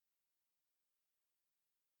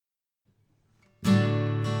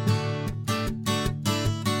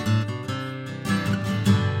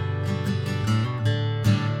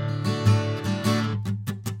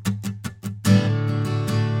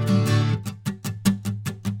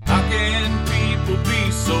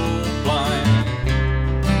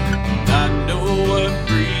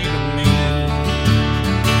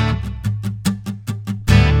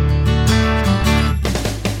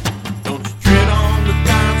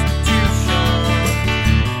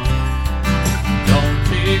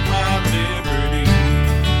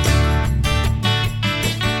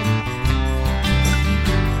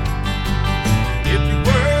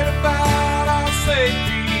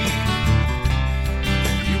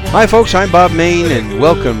Hi folks, I'm Bob Mayne and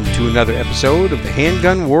welcome to another episode of the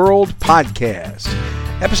Handgun World Podcast.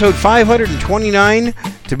 Episode 529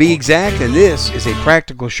 to be exact, and this is a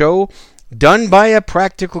practical show done by a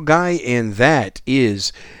practical guy, and that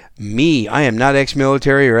is me. I am not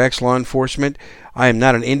ex-military or ex-law enforcement. I am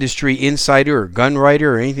not an industry insider or gun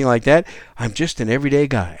writer or anything like that. I'm just an everyday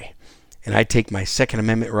guy. And I take my Second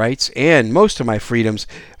Amendment rights and most of my freedoms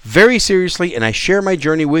very seriously, and I share my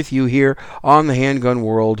journey with you here on the Handgun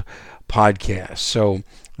World Podcast. So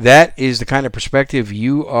that is the kind of perspective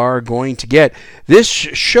you are going to get. This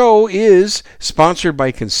show is sponsored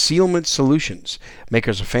by Concealment Solutions,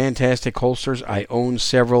 makers of fantastic holsters. I own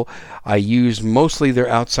several. I use mostly their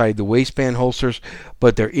outside the waistband holsters,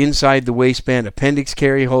 but they're inside the waistband appendix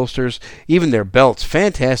carry holsters, even their belts,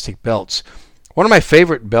 fantastic belts. One of my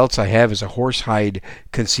favorite belts I have is a horsehide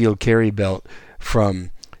concealed carry belt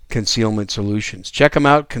from Concealment Solutions. Check them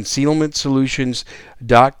out,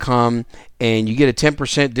 concealmentsolutions.com, and you get a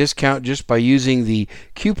 10% discount just by using the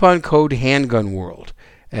coupon code HandgunWorld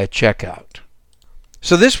at checkout.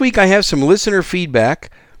 So this week I have some listener feedback,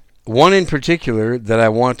 one in particular that I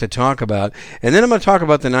want to talk about, and then I'm going to talk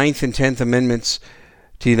about the 9th and 10th Amendments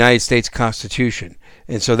to the United States Constitution.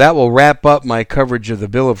 And so that will wrap up my coverage of the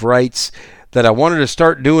Bill of Rights that I wanted to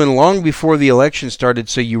start doing long before the election started,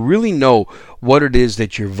 so you really know what it is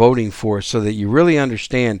that you're voting for, so that you really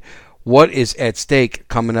understand what is at stake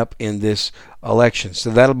coming up in this election. So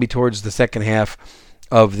that'll be towards the second half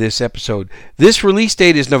of this episode. This release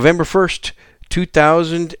date is November 1st,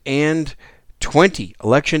 2020.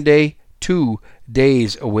 Election Day, 2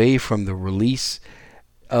 days away from the release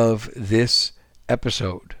of this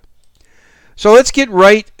episode. So let's get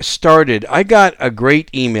right started. I got a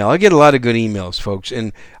great email. I get a lot of good emails, folks,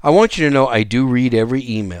 and I want you to know I do read every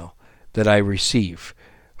email that I receive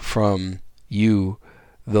from you,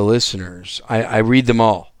 the listeners. I read them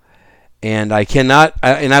all, and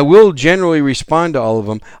I will generally respond to all of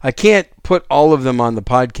them. I can't put all of them on the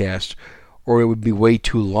podcast, or it would be way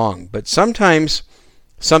too long, but sometimes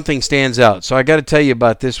something stands out. So I got to tell you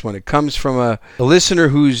about this one. It comes from a listener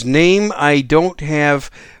whose name I don't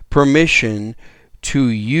have permission to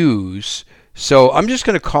use, so I'm just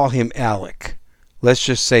going to call him Alec. Let's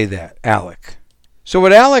just say that, Alec. So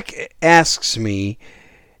what Alec asks me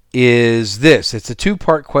is this. It's a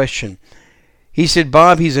two-part question. He said,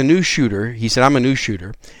 Bob, he's a new shooter. He said, I'm a new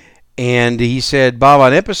shooter. And he said, Bob,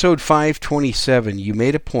 on episode 527, you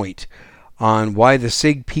made a point on why the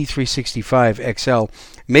SIG P365 XL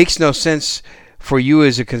makes no sense for you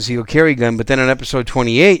as a concealed carry gun, but then on episode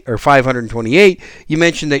 28 or 528, you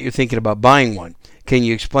mentioned that you're thinking about buying one. Can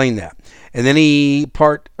you explain that? And then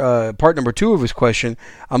part number 2 of his question,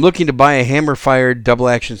 I'm looking to buy a hammer-fired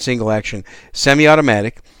double-action, single-action,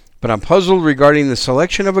 semi-automatic, but I'm puzzled regarding the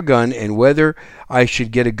selection of a gun and whether I should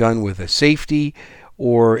get a gun with a safety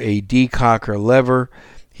or a decocker lever.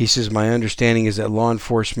 He says, my understanding is that law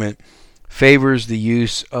enforcement favors the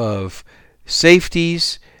use of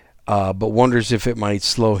safeties, but wonders if it might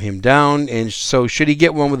slow him down. And so should he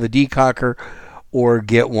get one with a decocker or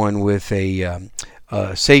get one with a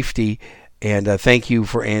safety? And thank you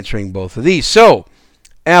for answering both of these. So,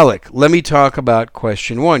 Alec, let me talk about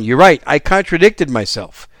question 1. You're right. I contradicted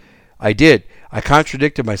myself. I did. I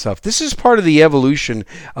contradicted myself. This is part of the evolution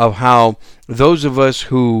of how those of us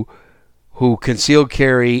who conceal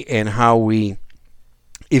carry and how we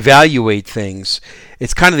evaluate things.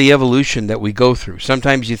 It's kind of the evolution that we go through.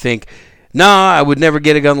 Sometimes you think, nah, I would never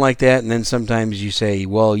get a gun like that. And then sometimes you say,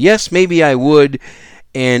 well, yes, maybe I would.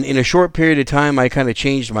 And in a short period of time, I kind of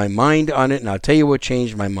changed my mind on it. And I'll tell you what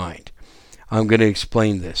changed my mind. I'm going to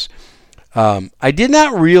explain this. I did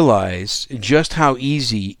not realize just how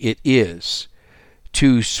easy it is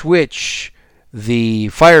to switch the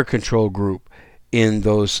fire control group in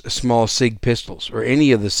those small SIG pistols or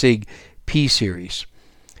any of the SIG P series.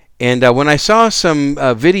 And when I saw some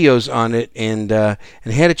videos on it and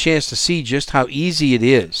had a chance to see just how easy it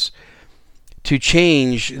is to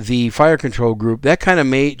change the fire control group, that kind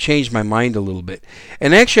of changed my mind a little bit.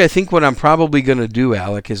 And actually, I think what I'm probably going to do,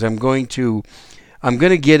 Alec, is I'm going to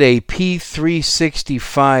get a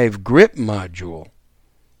P365 grip module.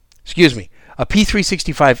 Excuse me, a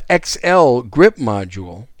P365 XL grip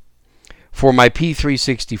module for my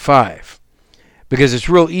P365, because it's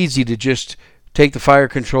real easy to just take the fire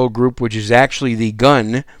control group, which is actually the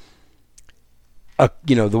gun,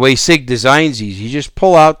 the way SIG designs these. You just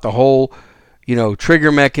pull out the whole,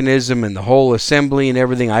 trigger mechanism and the whole assembly and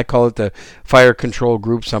everything. I call it the fire control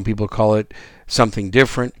group. Some people call it something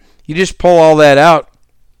different. You just pull all that out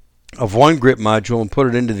of one grip module and put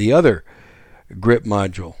it into the other grip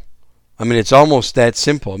module. I mean, it's almost that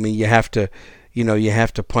simple. I mean, you have to you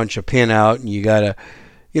have to punch a pin out, and you gotta,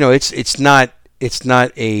 it's not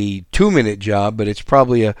a 2-minute job, but it's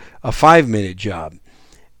probably a 5-minute job.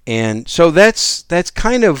 And so that's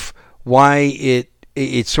kind of why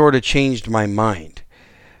it sort of changed my mind.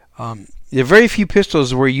 There are very few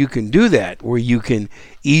pistols where you can do that, where you can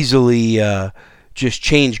easily just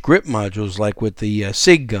change grip modules like with the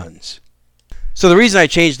SIG guns. So the reason I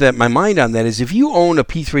changed my mind on that is if you own a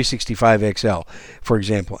P365 XL, for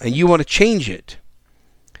example, and you want to change it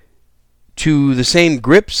to the same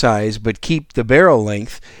grip size but keep the barrel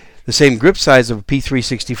length the same grip size of a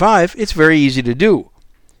P365, it's very easy to do.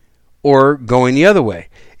 Or going the other way.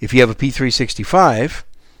 If you have a P365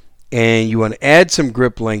 and you want to add some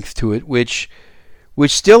grip length to it, which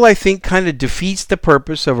still I think kind of defeats the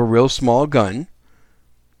purpose of a real small gun.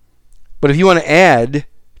 But if you want to add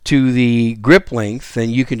to the grip length, then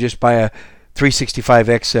you can just buy a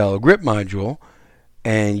 365 XL grip module,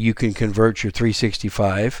 and you can convert your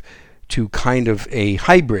 365 to kind of a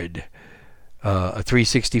hybrid, a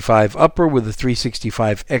 365 upper with a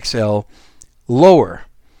 365 XL lower.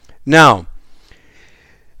 Now,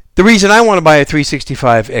 the reason I want to buy a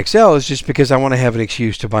 365 XL is just because I want to have an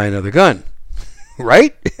excuse to buy another gun.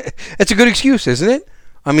 Right? That's a good excuse, isn't it?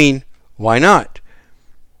 I mean, why not?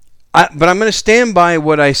 But I'm going to stand by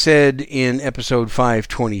what I said in episode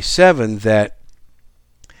 527, that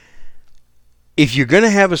if you're going to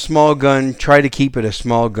have a small gun, try to keep it a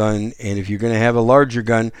small gun. And if you're going to have a larger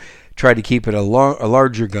gun, try to keep it a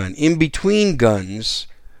larger gun. In between guns,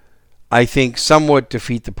 I think somewhat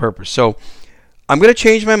defeat the purpose. So I'm going to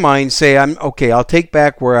change my mind, say I'll take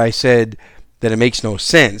back where I said that it makes no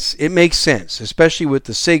sense. It makes sense, especially with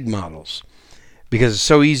the SIG models, because it's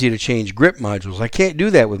so easy to change grip modules. I can't do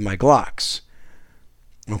that with my Glocks.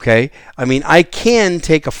 Okay? I mean, I can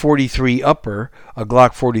take a 43 upper, a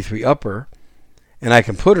Glock 43 upper, and I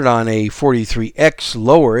can put it on a 43X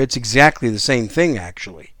lower. It's exactly the same thing,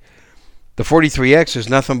 actually. The 43X is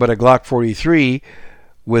nothing but a Glock 43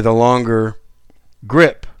 with a longer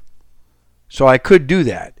grip. So I could do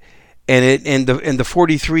that. And the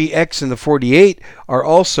 43X and the 48 are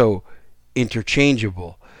also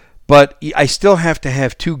interchangeable. But I still have to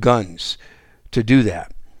have two guns to do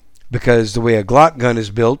that, because the way a Glock gun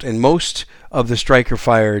is built, and most of the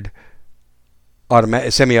striker-fired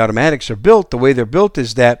semi-automatics are built, the way they're built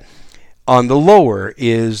is that on the lower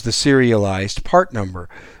is the serialized part number.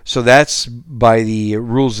 So that's, by the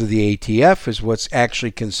rules of the ATF, is what's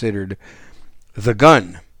actually considered the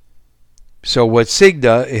gun. So what SIG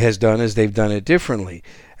has done is they've done it differently,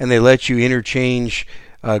 and they let you interchange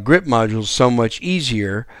grip modules so much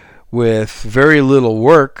easier with very little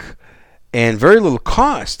work and very little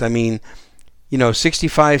cost. I mean, $65,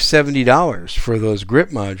 $70 for those grip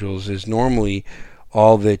modules is normally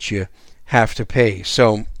all that you have to pay.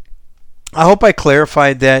 So I hope I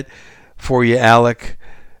clarified that for you, Alec.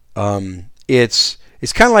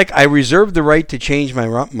 It's kind of like I reserve the right to change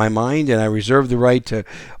my mind, and I reserve the right to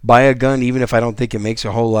buy a gun even if I don't think it makes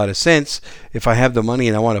a whole lot of sense. If I have the money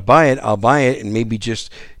and I want to buy it, I'll buy it and maybe just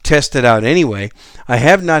test it out anyway. I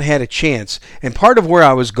have not had a chance, and part of where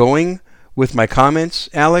I was going with my comments,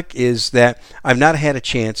 Alec, is that I've not had a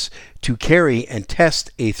chance to carry and test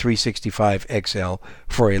a 365 XL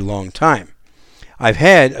for a long time. I've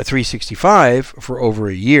had a 365 for over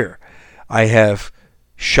a year. I have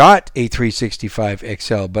shot a 365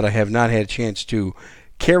 XL, but I have not had a chance to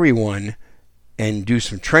carry one and do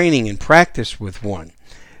some training and practice with one.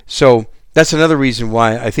 So that's another reason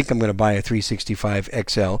why I think I'm going to buy a 365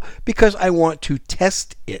 XL, because I want to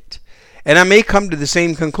test it. And I may come to the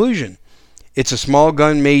same conclusion. It's a small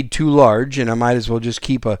gun made too large, and I might as well just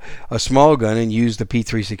keep a small gun and use the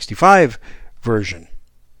P365 version.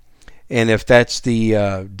 And if that's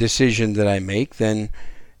the decision that I make, then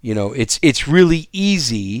it's really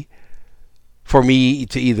easy for me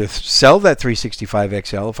to either sell that 365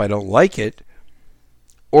 XL if I don't like it,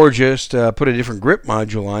 or just put a different grip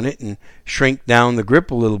module on it and shrink down the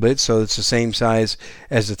grip a little bit so it's the same size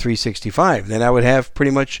as the 365. Then I would have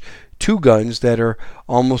pretty much two guns that are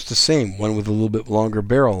almost the same, one with a little bit longer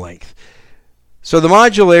barrel length. So the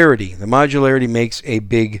modularity makes a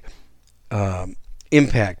big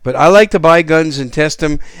impact. But I like to buy guns and test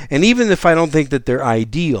them, and even if I don't think that they're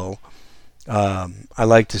ideal, I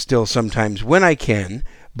like to still sometimes, when I can,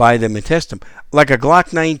 buy them and test them. Like a Glock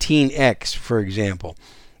 19X, for example.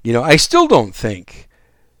 I still don't think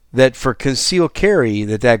that for concealed carry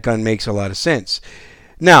that gun makes a lot of sense.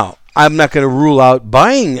 Now, I'm not going to rule out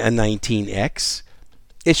buying a 19X.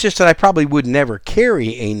 It's just that I probably would never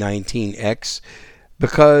carry a 19X,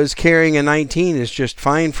 because carrying a 19 is just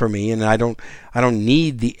fine for me, and I don't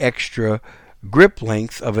need the extra grip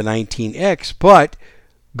length of a 19X, but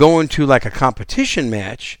going to like a competition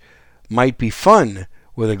match might be fun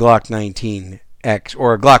with a Glock 19X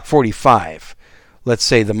or a Glock 45. Let's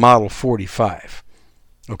say the Model 45.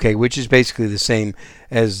 Okay, which is basically the same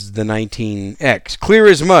as the 19X. Clear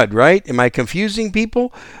as mud, right? Am I confusing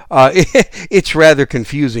people? It's rather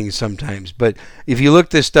confusing sometimes, but if you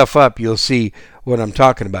look this stuff up, you'll see what I'm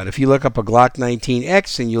talking about. If you look up a Glock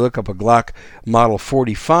 19X and you look up a Glock Model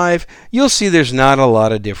 45, you'll see there's not a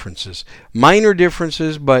lot of differences. Minor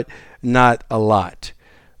differences, but not a lot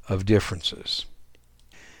of differences.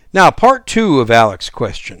 Now, part 2 of Alex's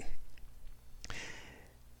question.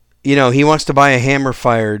 You know, he wants to buy a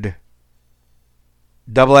hammer-fired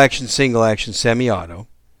double-action, single-action semi-auto,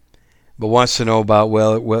 but wants to know about,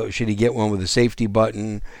 well, should he get one with a safety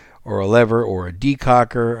button or a lever or a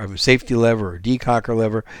decocker, a safety lever or a decocker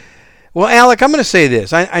lever? Well, Alec, I'm going to say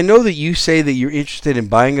this. I know that you say that you're interested in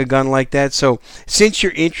buying a gun like that, so since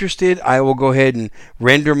you're interested, I will go ahead and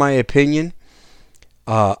render my opinion.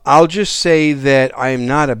 I'll just say that I am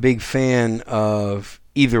not a big fan of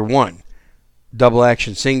either one. Double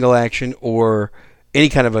action, single action, or any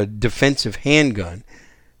kind of a defensive handgun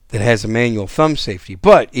that has a manual thumb safety.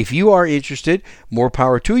 But if you are interested, more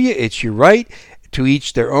power to you. It's your right. To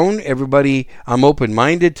each their own. Everybody, I'm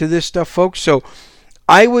open-minded to this stuff, folks. So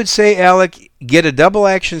I would say, Alec, get a double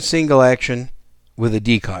action, single action with a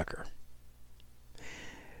decocker.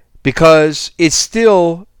 Because it's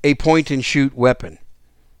still a point-and-shoot weapon.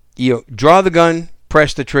 You know, draw the gun,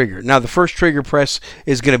 press the trigger. Now, the first trigger press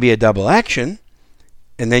is going to be a double action,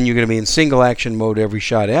 and then you're going to be in single action mode every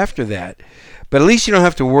shot after that. But at least you don't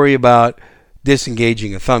have to worry about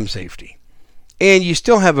disengaging a thumb safety. And you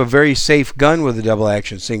still have a very safe gun with a double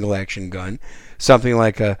action, single action gun. Something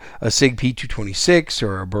like a SIG P226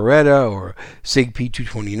 or a Beretta or a SIG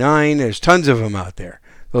P229. There's tons of them out there.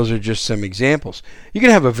 Those are just some examples. You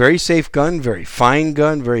can have a very safe gun, very fine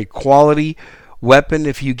gun, very quality weapon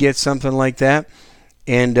if you get something like that.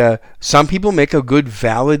 And some people make a good,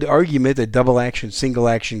 valid argument that double-action,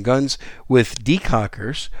 single-action guns with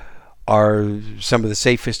decockers are some of the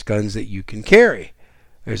safest guns that you can carry.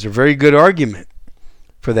 There's a very good argument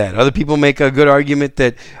for that. Other people make a good argument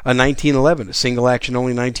that a 1911, a single-action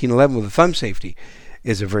only 1911 with a thumb safety,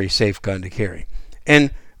 is a very safe gun to carry.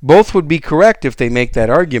 And both would be correct if they make that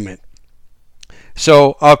argument.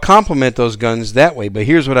 So I'll compliment those guns that way. But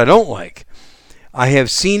here's what I don't like. I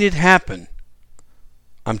have seen it happen.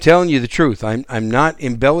 I'm telling you the truth. I'm not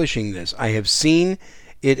embellishing this. I have seen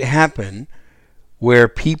it happen where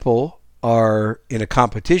people are in a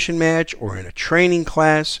competition match or in a training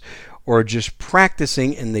class or just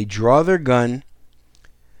practicing, and they draw their gun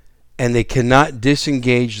and they cannot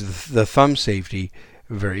disengage the thumb safety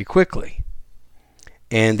very quickly.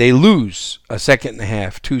 And they lose a second and a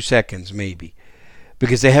half, 2 seconds maybe,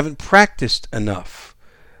 because they haven't practiced enough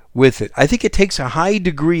with it. I think it takes a high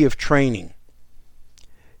degree of training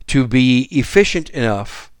to be efficient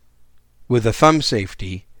enough with a thumb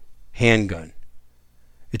safety handgun.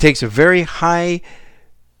 It takes a very high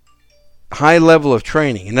level of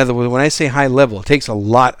training. In other words, when I say high level, it takes a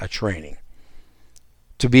lot of training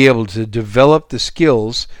to be able to develop the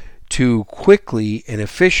skills to quickly and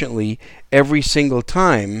efficiently every single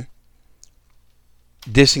time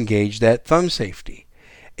disengage that thumb safety.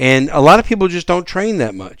 And a lot of people just don't train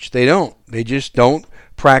that much. They don't. They just don't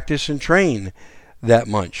practice and train that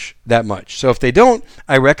much. So if they don't,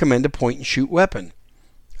 I recommend a point-and-shoot weapon.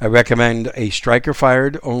 I recommend a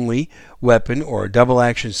striker-fired only weapon or a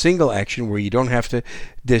double-action, single-action where you don't have to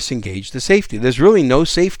disengage the safety. There's really no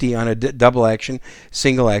safety on a double-action,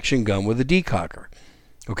 single-action gun with a decocker.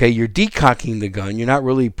 Okay, you're decocking the gun. You're not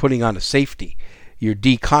really putting on a safety. You're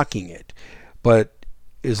decocking it. But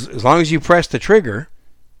as long as you press the trigger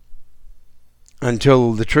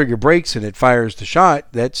until the trigger breaks and it fires the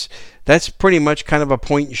shot, that's pretty much kind of a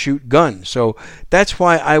point-and-shoot gun. So that's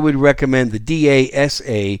why I would recommend the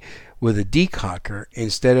DASA with a decocker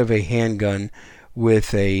instead of a handgun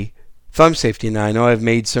with a thumb safety. Now I know I've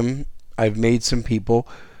made some people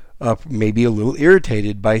maybe a little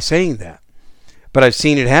irritated by saying that, but I've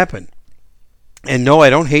seen it happen. And no, I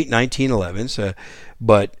don't hate 1911s,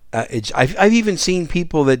 but I've even seen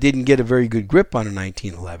people that didn't get a very good grip on a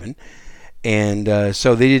 1911. And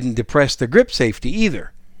so they didn't depress the grip safety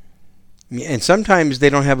either. And sometimes they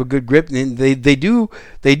don't have a good grip. And they do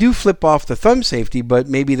flip off the thumb safety, but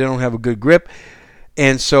maybe they don't have a good grip,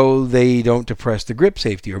 and so they don't depress the grip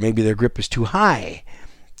safety. Or maybe their grip is too high,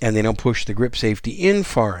 and they don't push the grip safety in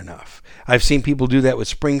far enough. I've seen people do that with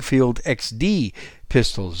Springfield XD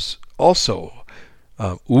pistols also.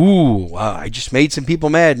 Wow, I just made some people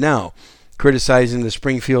mad now. criticizing the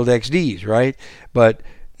Springfield XDs, right? But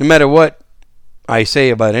no matter what I say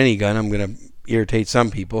about any gun, I'm going to irritate some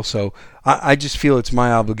people. So I just feel it's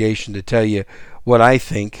my obligation to tell you what I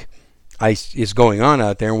think is going on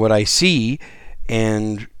out there and what I see.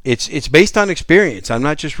 And it's based on experience. I'm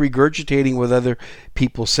not just regurgitating what other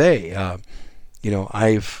people say. I've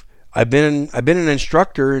been an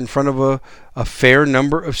instructor in front of a fair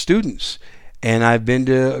number of students, and I've been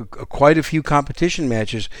to quite a few competition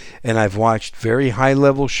matches, and I've watched very high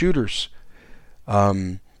level shooters,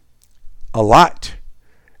 a lot,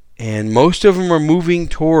 and most of them are moving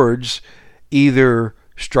towards either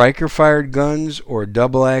striker fired guns or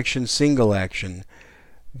double action, single action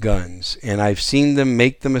guns, and I've seen them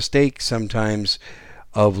make the mistake sometimes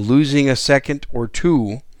of losing a second or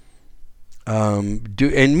two.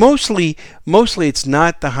 And mostly it's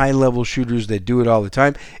not the high level shooters that do it all the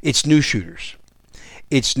time. It's new shooters.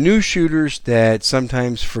 It's new shooters that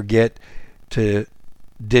sometimes forget to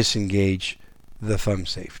disengage the thumb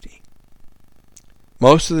safety.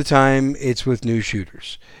 Most of the time it's with new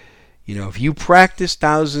shooters. If you practice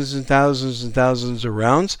thousands and thousands and thousands of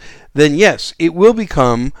rounds, then yes, it will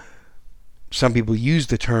become, some people use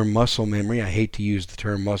the term muscle memory. I hate to use the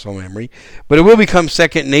term muscle memory, but it will become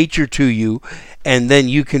second nature to you, and then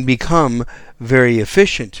you can become very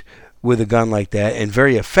efficient with a gun like that and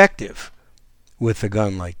very effective with a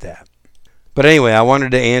gun like that. But anyway, I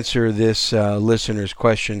wanted to answer this listener's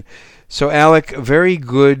question. So Alec, very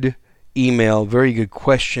good email, very good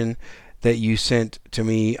question that you sent to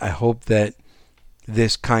me. I hope that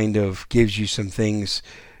this kind of gives you some things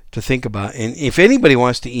to think about. And if anybody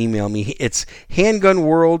wants to email me, it's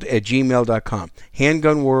handgunworld@gmail.com.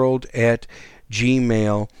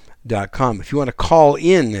 handgunworld@gmail.com. If you want to call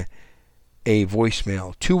in a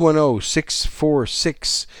voicemail,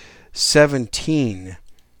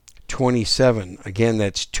 210-646-1727. Again,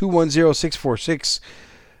 that's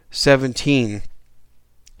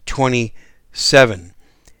 210-646-1727.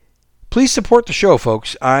 Please support the show,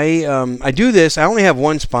 folks. I do this. I only have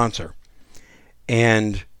one sponsor,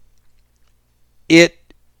 and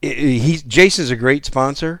Jason's a great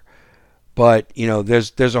sponsor, but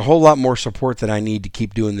there's a whole lot more support that I need to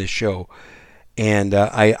keep doing this show, and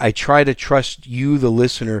I try to trust you, the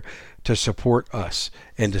listener, to support us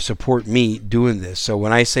and to support me doing this. So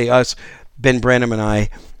when I say us, Ben Branham and I,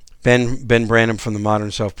 Ben Branham from the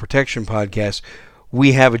Modern Self-Protection Podcast,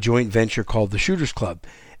 we have a joint venture called the Shooters Club.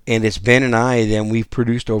 And it's Ben and I, then we've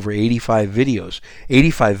produced over 85 videos,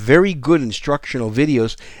 85 very good instructional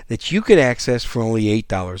videos that you could access for only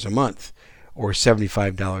 $8 a month or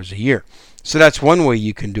 $75 a year. So that's one way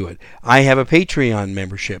you can do it. I have a Patreon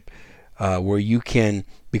membership where you can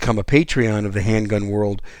become a Patreon of the Handgun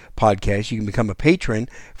World podcast. You can become a patron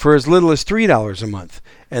for as little as $3 a month,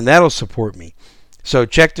 and that'll support me. So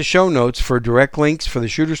check the show notes for direct links for the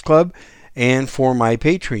Shooters Club and for my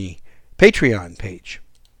Patreon page.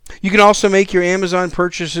 You can also make your Amazon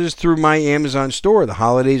purchases through my Amazon store. The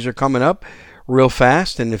holidays are coming up real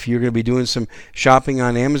fast, and if you're going to be doing some shopping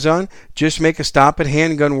on Amazon, just make a stop at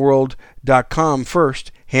handgunworld.com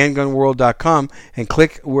first, handgunworld.com, and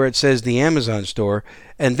click where it says the Amazon store,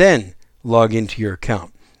 and then log into your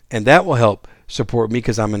account. And that will help support me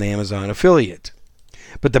because I'm an Amazon affiliate.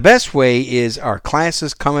 But the best way is our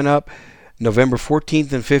classes coming up November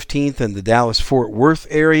 14th and 15th in the Dallas-Fort Worth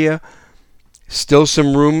area. Still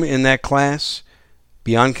some room in that class.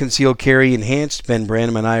 Beyond Concealed Carry Enhanced. Ben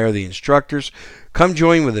Branham and I are the instructors. Come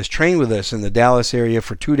join with us. Train with us in the Dallas area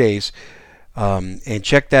for 2 days. And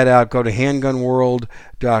check that out. Go to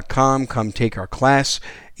handgunworld.com. Come take our class.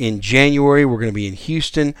 In January, we're going to be in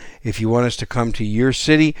Houston. If you want us to come to your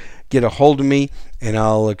city, get a hold of me, and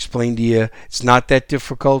I'll explain to you. It's not that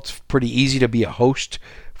difficult. It's pretty easy to be a host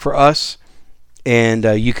for us. And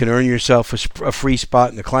you can earn yourself a free spot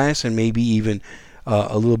in the class and maybe even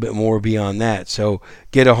a little bit more beyond that. So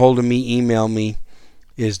get a hold of me, email me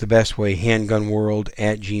is the best way,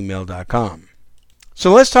 handgunworld@gmail.com.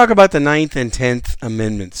 So let's talk about the 9th and 10th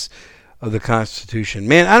Amendments of the Constitution.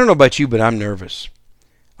 Man, I don't know about you, but I'm nervous.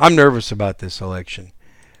 I'm nervous about this election.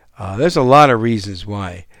 There's a lot of reasons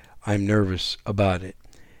why I'm nervous about it.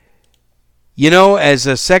 As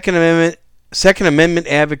a Second Amendment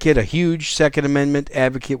advocate, a huge Second Amendment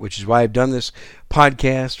advocate, which is why I've done this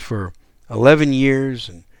podcast for 11 years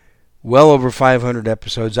and well over 500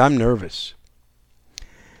 episodes, I'm nervous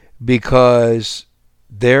because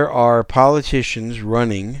there are politicians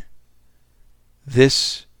running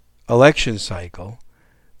this election cycle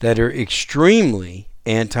that are extremely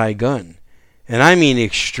anti-gun. And I mean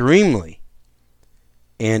extremely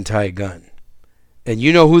anti-gun. And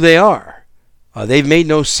you know who they are. They've made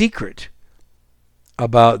no secret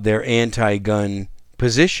about their anti-gun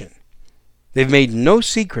position. They've made no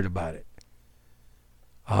secret about it.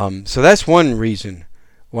 So that's one reason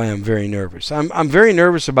why I'm very nervous. I'm very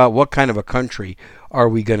nervous about what kind of a country are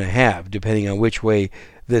we going to have, depending on which way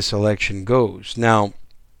this election goes. Now,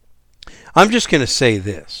 I'm just going to say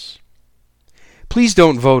this. Please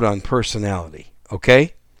don't vote on personality,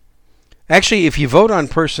 okay? Actually, if you vote on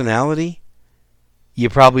personality, you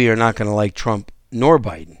probably are not going to like Trump nor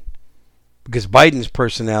Biden, because Biden's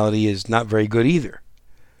personality is not very good either.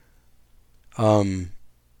 And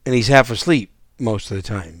he's half asleep most of the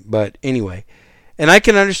time. But anyway, and I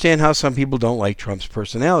can understand how some people don't like Trump's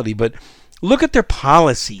personality, but look at their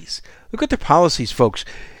policies. Look at their policies, folks.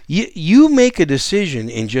 You make a decision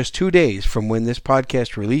in just 2 days from when this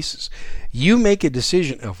podcast releases. You make a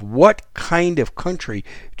decision of what kind of country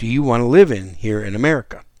do you want to live in here in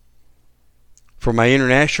America. For my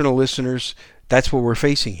international listeners, that's what we're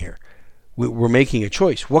facing here. We're making a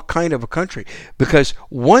choice. What kind of a country? Because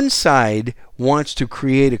one side wants to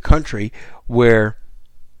create a country where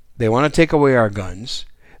they want to take away our guns.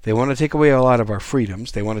 They want to take away a lot of our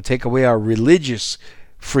freedoms. They want to take away our religious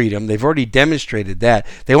freedom. They've already demonstrated that.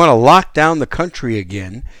 They want to lock down the country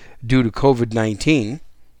again due to COVID-19.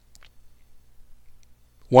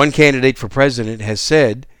 One candidate for president has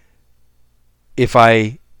said, if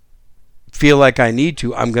I feel like I need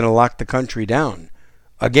to, I'm going to lock the country down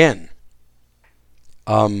again.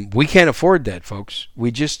 We can't afford that, folks.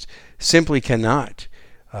 We just simply cannot.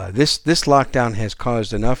 This lockdown has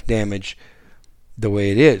caused enough damage the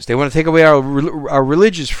way it is. They want to take away our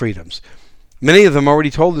religious freedoms. Many of them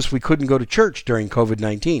already told us we couldn't go to church during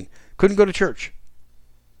COVID-19. Couldn't go to church.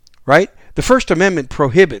 Right? The First Amendment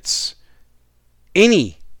prohibits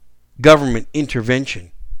any government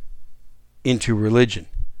intervention into religion.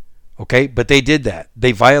 Okay? But they did that.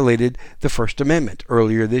 They violated the First Amendment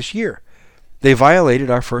earlier this year. They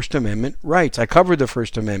violated our First Amendment rights. I covered the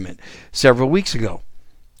First Amendment several weeks ago.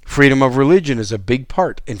 Freedom of religion is a big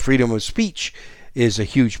part, and freedom of speech is a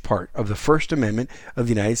huge part of the First Amendment of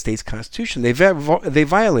the United States Constitution. They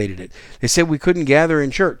violated it. They said we couldn't gather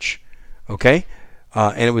in church, okay?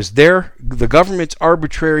 And it was the government's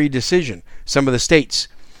arbitrary decision. Some of the states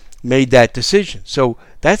made that decision. So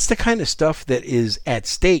that's the kind of stuff that is at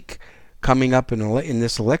stake coming up in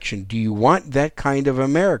this election. Do you want that kind of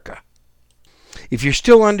America? If you're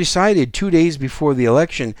still undecided 2 days before the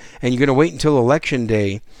election and you're going to wait until Election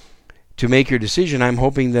Day to make your decision, I'm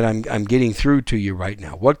hoping that I'm getting through to you right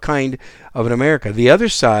now. What kind of an America? The other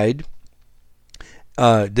side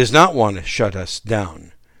does not want to shut us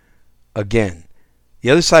down again.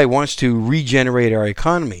 The other side wants to regenerate our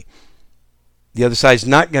economy. The other side's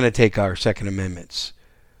not going to take our Second Amendments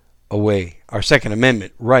away, our Second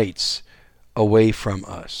Amendment rights away from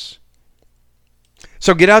us.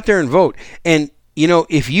 So get out there and vote. And,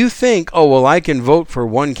 if you think, oh, well, I can vote for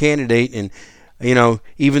one candidate and,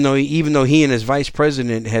 even though he and his vice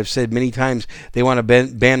president have said many times they want to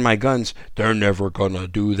ban my guns, they're never going to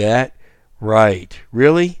do that. Right.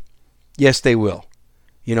 Really? Yes, they will.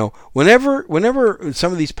 Whenever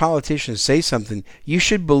some of these politicians say something, you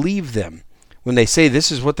should believe them. When they say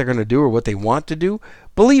this is what they're going to do or what they want to do,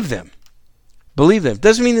 believe them. Believe them.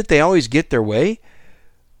 Doesn't mean that they always get their way.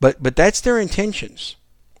 But that's their intentions.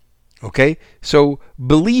 Okay? So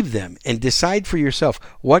believe them and decide for yourself,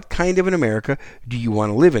 what kind of an America do you want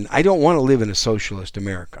to live in? I don't want to live in a socialist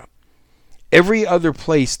America. Every other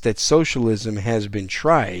place that socialism has been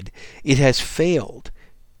tried, it has failed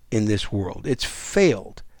in this world. It's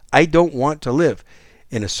failed. I don't want to live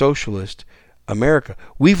in a socialist America.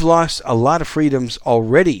 We've lost a lot of freedoms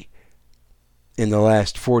already in the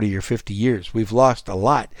last 40 or 50 years. We've lost a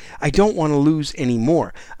lot. I don't want to lose any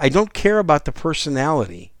more. I don't care about the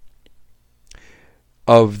personality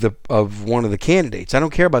of one of the candidates. I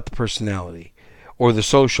don't care about the personality or the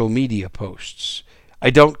social media posts. I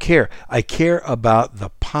don't care. I care about the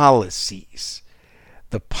policies.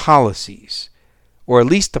 The policies. Or at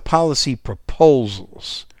least the policy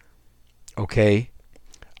proposals. Okay?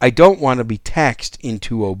 I don't want to be taxed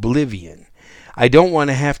into oblivion. I don't want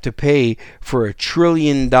to have to pay for $1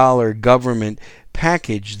 trillion government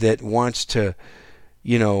package that wants to,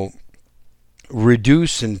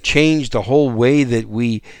 reduce and change the whole way that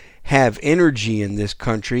we have energy in this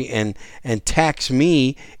country and tax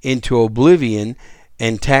me into oblivion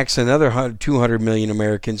and tax another 200 million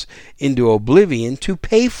Americans into oblivion to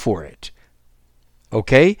pay for it.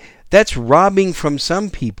 Okay? That's robbing from some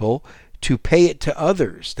people to pay it to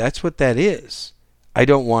others. That's what that is. I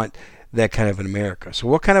don't want that kind of an America. So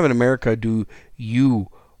what kind of an America do you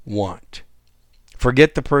want?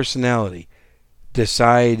 Forget the personality.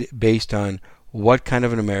 Decide based on what kind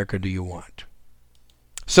of an America do you want.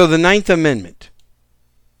 So the Ninth Amendment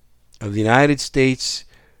of the United States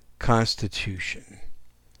Constitution.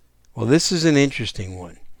 Well, this is an interesting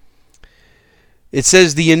one. It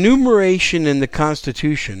says the enumeration in the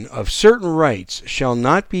Constitution of certain rights shall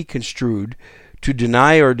not be construed to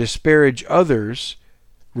deny or disparage others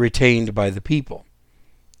retained by the people.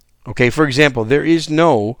 Okay, for example, there is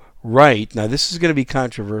no right, now this is going to be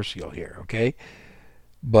controversial here, okay?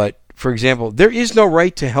 But, for example, there is no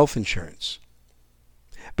right to health insurance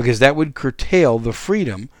because that would curtail the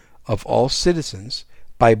freedom of all citizens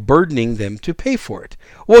by burdening them to pay for it.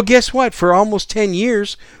 Well, guess what? For almost 10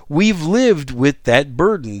 years, we've lived with that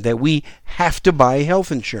burden that we have to buy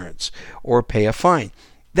health insurance or pay a fine.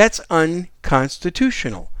 That's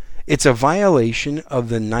unconstitutional. It's a violation of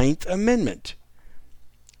the Ninth Amendment.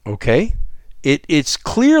 Okay? It's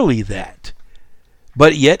clearly that.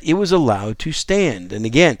 But yet it was allowed to stand. And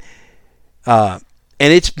again, and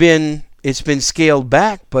it's been scaled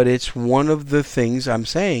back, but it's one of the things I'm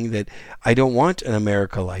saying that I don't want an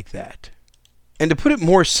America like that. And to put it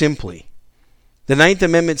more simply, the Ninth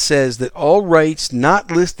Amendment says that all rights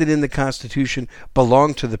not listed in the Constitution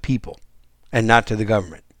belong to the people and not to the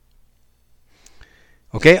government.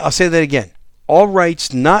 Okay, I'll say that again. All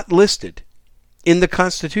rights not listed in the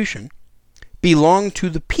Constitution belong to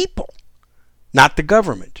the people, not the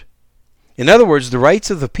government. In other words, the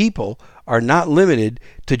rights of the people are not limited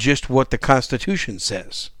to just what the Constitution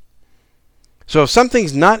says. So if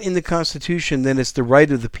something's not in the Constitution, then it's the right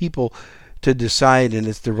of the people to decide, and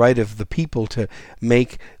it's the right of the people to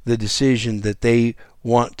make the decision that they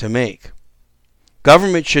want to make.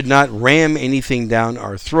 Government should not ram anything down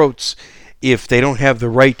our throats if they don't have the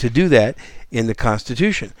right to do that in the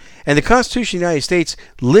Constitution. And the Constitution of the United States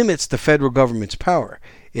limits the federal government's power.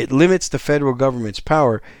 It limits the federal government's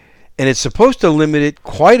power, and it's supposed to limit it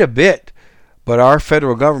quite a bit, but our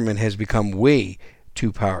federal government has become way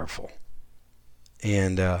too powerful.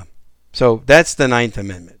 And so that's the Ninth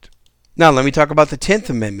Amendment. Now let me talk about the 10th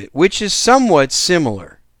Amendment, which is somewhat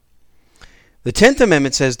similar. The 10th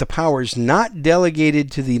Amendment says the powers not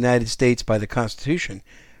delegated to the United States by the Constitution,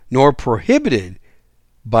 nor prohibited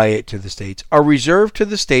by it to the states, are reserved to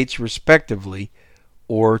the states respectively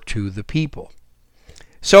or to the people.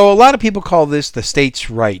 So a lot of people call this the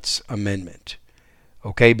States' Rights Amendment.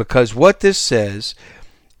 Okay, because what this says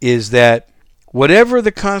is that whatever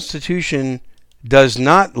the Constitution does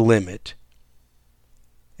not limit,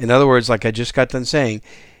 in other words, like I just got done saying,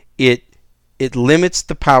 it limits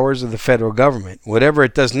the powers of the federal government. Whatever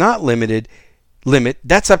it does not limit,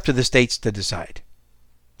 that's up to the states to decide.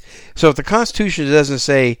 So if the Constitution doesn't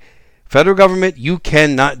say, federal government, you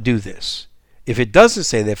cannot do this. If it doesn't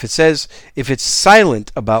say that, if it's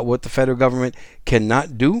silent about what the federal government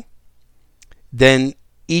cannot do, then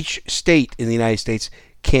each state in the United States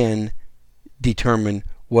can determine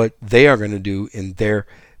what they are going to do in their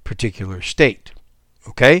particular state.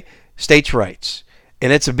 Okay? States' rights.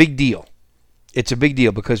 And it's a big deal. It's a big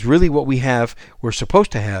deal because really what we're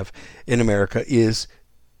supposed to have in America is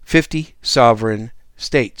 50 sovereign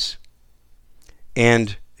states.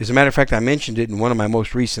 And as a matter of fact, I mentioned it in one of my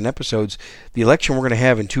most recent episodes, the election we're going to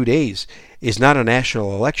have in 2 days is not a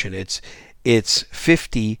national election. It's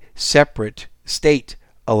 50 separate state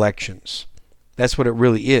elections. That's what it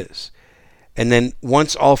really is. And then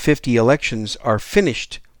once all 50 elections are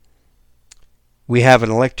finished, we have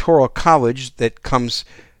an electoral college that comes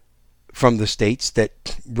from the states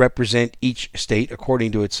that represent each state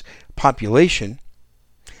according to its population.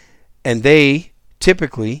 And they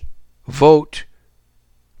typically vote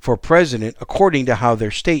for president according to how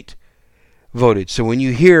their state voted. So when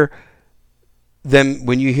you hear like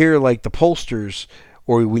the pollsters,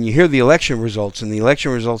 or when you hear the election results, and the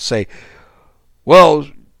election results say, well,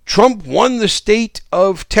 Trump won the state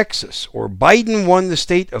of Texas, or Biden won the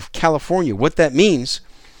state of California, what that means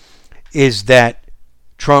is that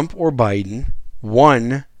Trump or Biden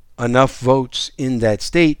won enough votes in that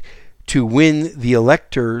state to win the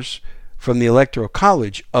electors from the electoral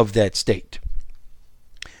college of that state.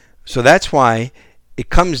 So that's why it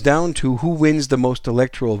comes down to who wins the most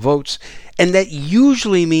electoral votes, and that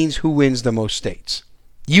usually means who wins the most states.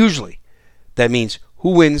 Usually, that means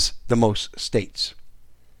who wins the most states.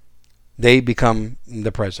 They become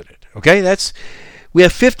the president. Okay, we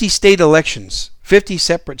have 50 state elections, 50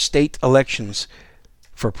 separate state elections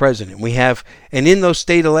for president. And in those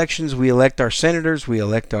state elections, we elect our senators, we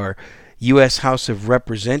elect our U.S. House of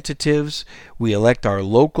Representatives, we elect our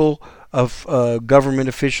local government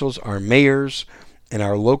officials, our mayors, and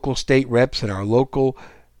our local state reps, and our local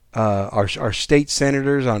our state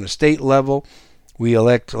senators on a state level. We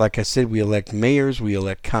elect, like I said, we elect mayors, we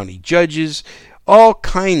elect county judges, all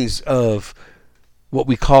kinds of what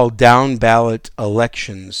we call down ballot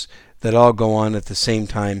elections that all go on at the same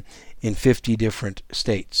time in 50 different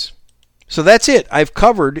states. So that's it. I've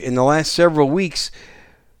covered in the last several weeks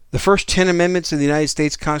the first 10 amendments of the United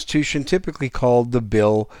States Constitution, typically called the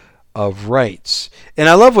Bill of Rights. And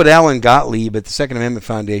I love what Alan Gottlieb at the Second Amendment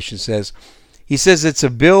Foundation says. He says it's a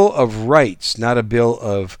Bill of Rights, not a Bill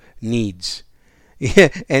of Needs.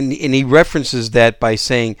 and he references that by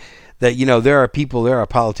saying that, there are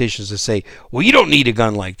politicians that say, well, you don't need a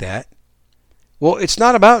gun like that. Well, it's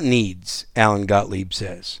not about needs, Alan Gottlieb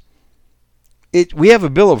says. We have a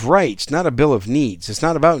Bill of Rights, not a Bill of Needs. It's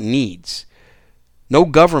not about needs. No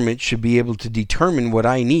government should be able to determine what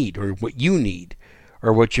I need or what you need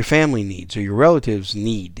or what your family needs or your relatives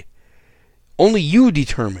need. Only you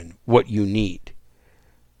determine what you need.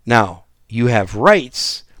 Now, you have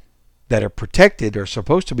rights that are protected or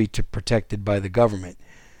supposed to be protected by the government,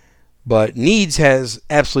 but needs has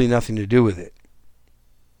absolutely nothing to do with it.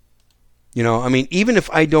 Even if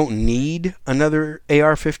I don't need another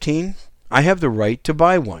AR-15, I have the right to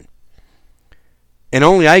buy one. And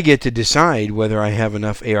only I get to decide whether I have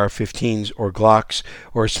enough AR-15s or Glocks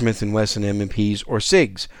or Smith & Wesson M&Ps or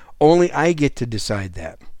SIGs. Only I get to decide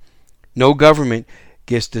that. No government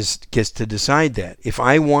gets to decide that. If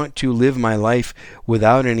I want to live my life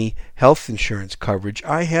without any health insurance coverage,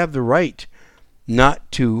 I have the right not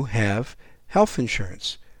to have health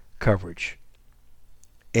insurance coverage.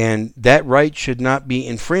 And that right should not be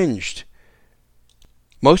infringed.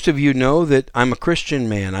 Most of you know that I'm a Christian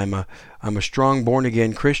man. I'm a strong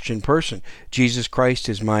born-again Christian person. Jesus Christ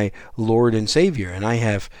is my Lord and Savior, and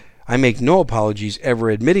I make no apologies ever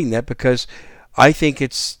admitting that, because I think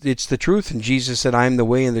it's the truth, and Jesus said, I am the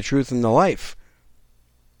way and the truth and the life.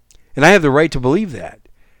 And I have the right to believe that.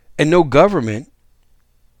 And no government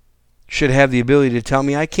should have the ability to tell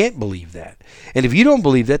me I can't believe that. And if you don't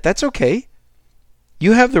believe that, that's okay.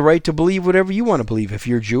 You have the right to believe whatever you want to believe. If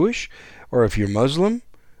you're Jewish, or if you're Muslim,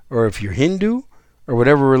 or if you're Hindu, or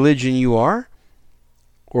whatever religion you are,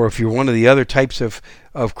 or if you're one of the other types of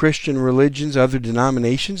Christian religions, other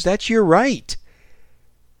denominations, that's your right.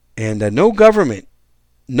 And no government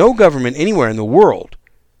anywhere in the world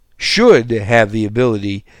should have the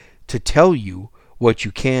ability to tell you what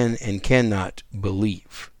you can and cannot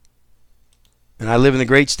believe. And I live in the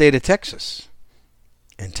great state of Texas.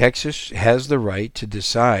 And Texas has the right to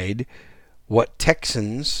decide what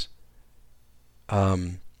Texans,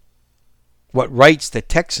 what rights that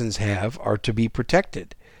Texans have are to be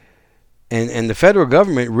protected. And the federal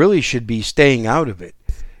government really should be staying out of it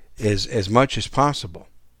as much as possible.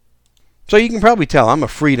 So you can probably tell I'm a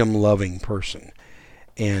freedom-loving person.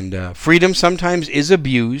 And freedom sometimes is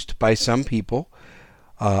abused by some people.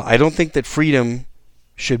 I don't think that freedom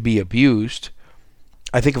should be abused.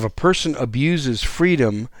 I think if a person abuses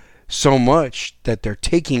freedom so much that they're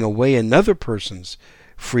taking away another person's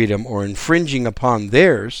freedom or infringing upon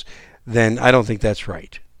theirs, then I don't think that's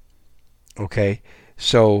right. Okay?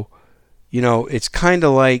 So, it's kind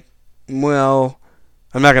of like, well,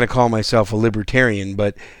 I'm not going to call myself a libertarian,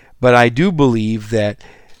 but I do believe that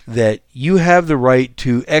you have the right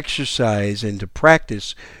to exercise and to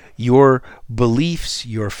practice your beliefs,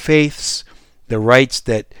 your faiths, the rights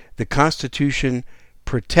that the Constitution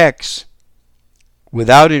protects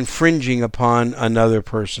without infringing upon another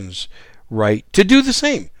person's right to do the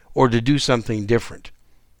same or to do something different.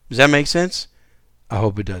 Does that make sense? I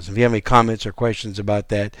hope it does. If you have any comments or questions about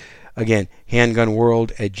that, again,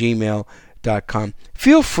 handgunworld@gmail.com.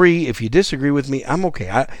 Feel free, if you disagree with me, I'm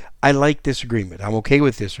okay. I like disagreement. I'm okay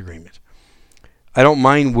with disagreement. I don't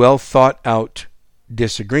mind well thought out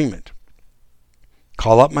disagreement.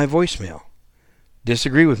 Call up my voicemail.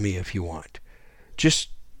 Disagree with me if you want. Just,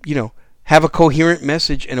 have a coherent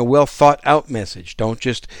message and a well thought out message. Don't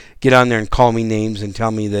just get on there and call me names and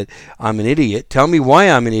tell me that I'm an idiot. Tell me why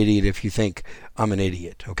I'm an idiot if you think I'm an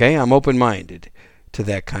idiot. Okay? I'm open-minded to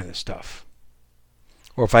that kind of stuff.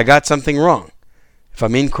 Or if I got something wrong, if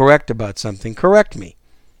I'm incorrect about something, correct me.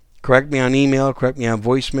 Correct me on email, correct me on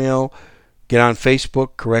voicemail, get on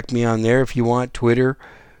Facebook, correct me on there if you want, Twitter.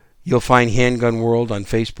 You'll find Handgun World on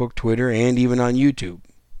Facebook, Twitter, and even on YouTube.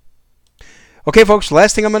 Okay, folks, the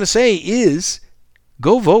last thing I'm going to say is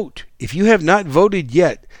go vote. If you have not voted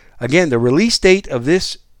yet, again, the release date of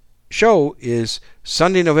this show is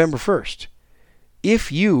Sunday, November 1st.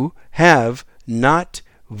 If you have not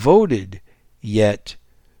voted yet,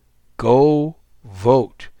 go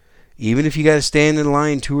vote. Even if you got to stand in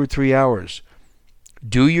line 2 or 3 hours,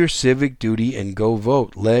 do your civic duty and go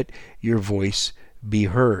vote. Let your voice be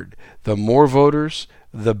heard. The more voters,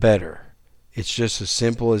 the better. It's just as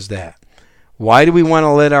simple as that. Why do we want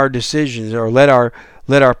to let our decisions or let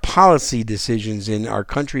our policy decisions in our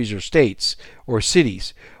countries or states or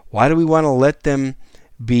cities, why do we want to let them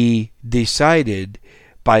be decided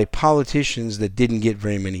by politicians that didn't get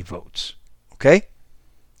very many votes? Okay?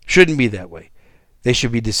 Shouldn't be that way. They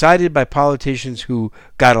should be decided by politicians who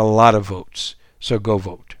got a lot of votes. So go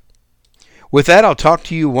vote. With that, I'll talk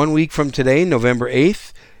to you 1 week from today, November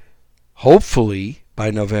 8th. Hopefully,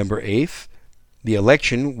 by November 8th, the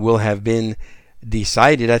election will have been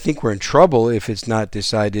decided. I think we're in trouble if it's not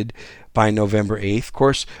decided by November 8th. Of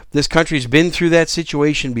course, this country's been through that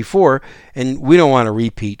situation before, and we don't want a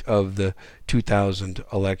repeat of the 2000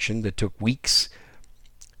 election that took weeks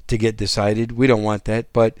to get decided. We don't want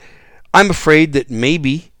that, but I'm afraid that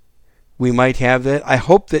maybe we might have that. I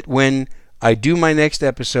hope that when I do my next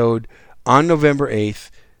episode on November 8th,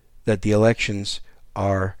 that the elections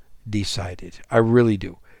are decided. I really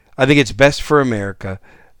do. I think it's best for America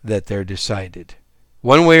that they're decided,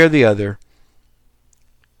 one way or the other,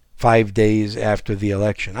 5 days after the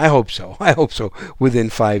election. I hope so. I hope so, within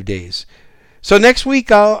 5 days. So next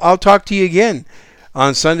week, I'll talk to you again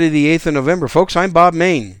on Sunday the 8th of November. Folks, I'm Bob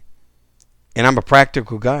Mayne. And I'm a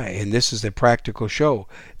practical guy, and this is the Practical Show.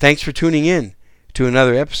 Thanks for tuning in to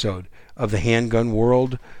another episode of the Handgun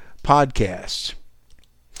World podcast.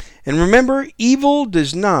 And remember, evil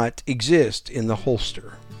does not exist in the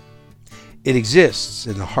holster. It exists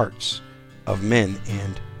in the hearts of men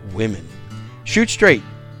and women. Shoot straight,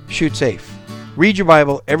 shoot safe. Read your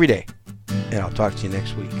Bible every day, and I'll talk to you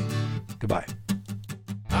next week. Goodbye.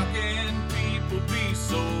 How can people be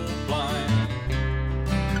so